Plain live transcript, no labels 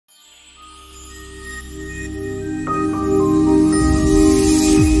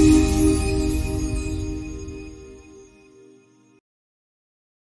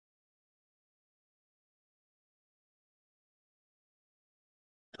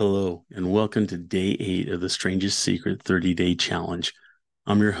Hello, and welcome to day 8 of the Strangest Secret 30-Day Challenge.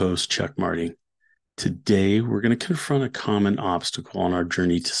 I'm your host, Chuck Marting. Today, we're going to confront a common obstacle on our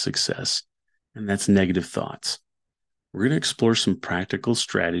journey to success, and that's negative thoughts. We're going to explore some practical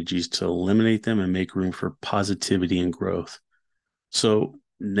strategies to eliminate them and make room for positivity and growth. So,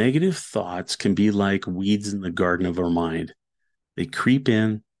 negative thoughts can be like weeds in the garden of our mind. They creep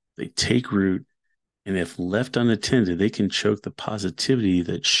in, they take root, and if left unattended, they can choke the positivity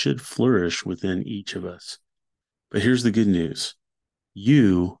that should flourish within each of us. But here's the good news.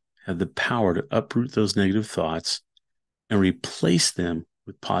 You have the power to uproot those negative thoughts and replace them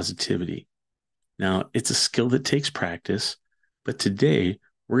with positivity. Now, it's a skill that takes practice, but today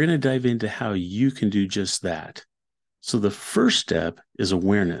we're going to dive into how you can do just that. So the first step is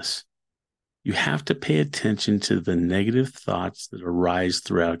awareness. You have to pay attention to the negative thoughts that arise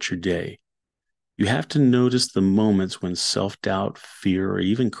throughout your day. You have to notice the moments when self-doubt, fear, or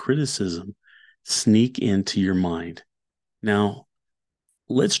even criticism sneak into your mind. Now,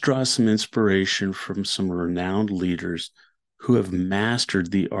 let's draw some inspiration from some renowned leaders who have mastered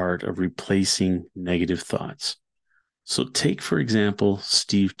the art of replacing negative thoughts. So take, for example,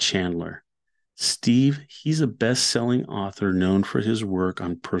 Steve Chandler. Steve, he's a best-selling author known for his work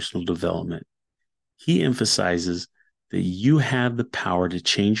on personal development. He emphasizes that you have the power to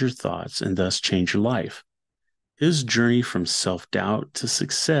change your thoughts and thus change your life. His journey from self-doubt to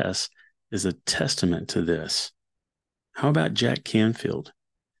success is a testament to this. How about Jack Canfield?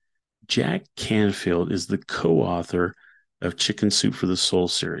 Jack Canfield is the co-author of Chicken Soup for the Soul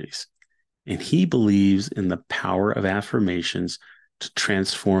series, and he believes in the power of affirmations to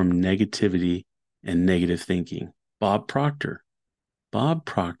transform negativity and negative thinking. Bob Proctor. Bob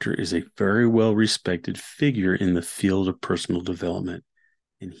Proctor is a very well-respected figure in the field of personal development,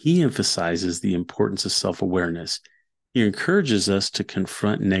 and he emphasizes the importance of self-awareness. He encourages us to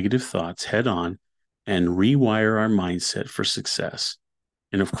confront negative thoughts head-on and rewire our mindset for success.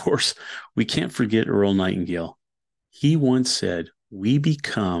 And of course, we can't forget Earl Nightingale. He once said, "We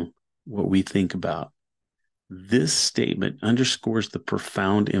become what we think about." This statement underscores the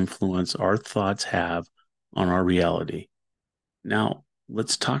profound influence our thoughts have on our reality. Now,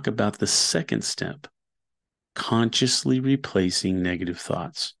 let's talk about the second step, consciously replacing negative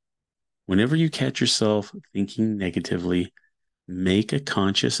thoughts. Whenever you catch yourself thinking negatively, make a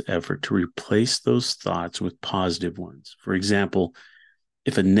conscious effort to replace those thoughts with positive ones. For example,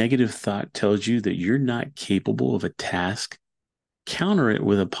 if a negative thought tells you that you're not capable of a task, counter it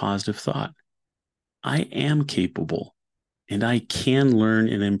with a positive thought. I am capable, and I can learn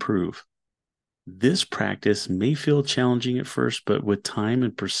and improve. This practice may feel challenging at first, but with time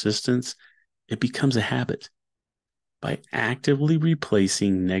and persistence, it becomes a habit. By actively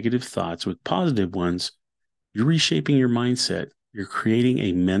replacing negative thoughts with positive ones, you're reshaping your mindset. You're creating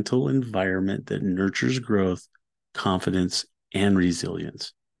a mental environment that nurtures growth, confidence, and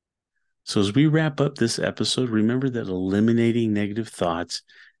resilience. So as we wrap up this episode, remember that eliminating negative thoughts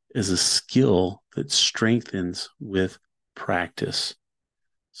is a skill that strengthens with practice.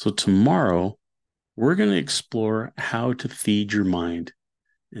 So tomorrow, we're going to explore how to feed your mind.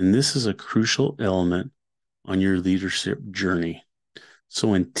 And this is a crucial element on your leadership journey.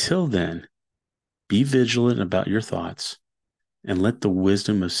 So until then, be vigilant about your thoughts and let the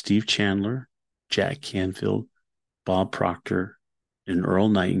wisdom of Steve Chandler, Jack Canfield, Bob Proctor, and Earl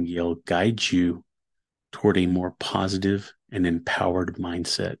Nightingale guide you toward a more positive and empowered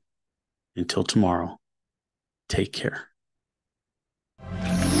mindset. Until tomorrow, take care.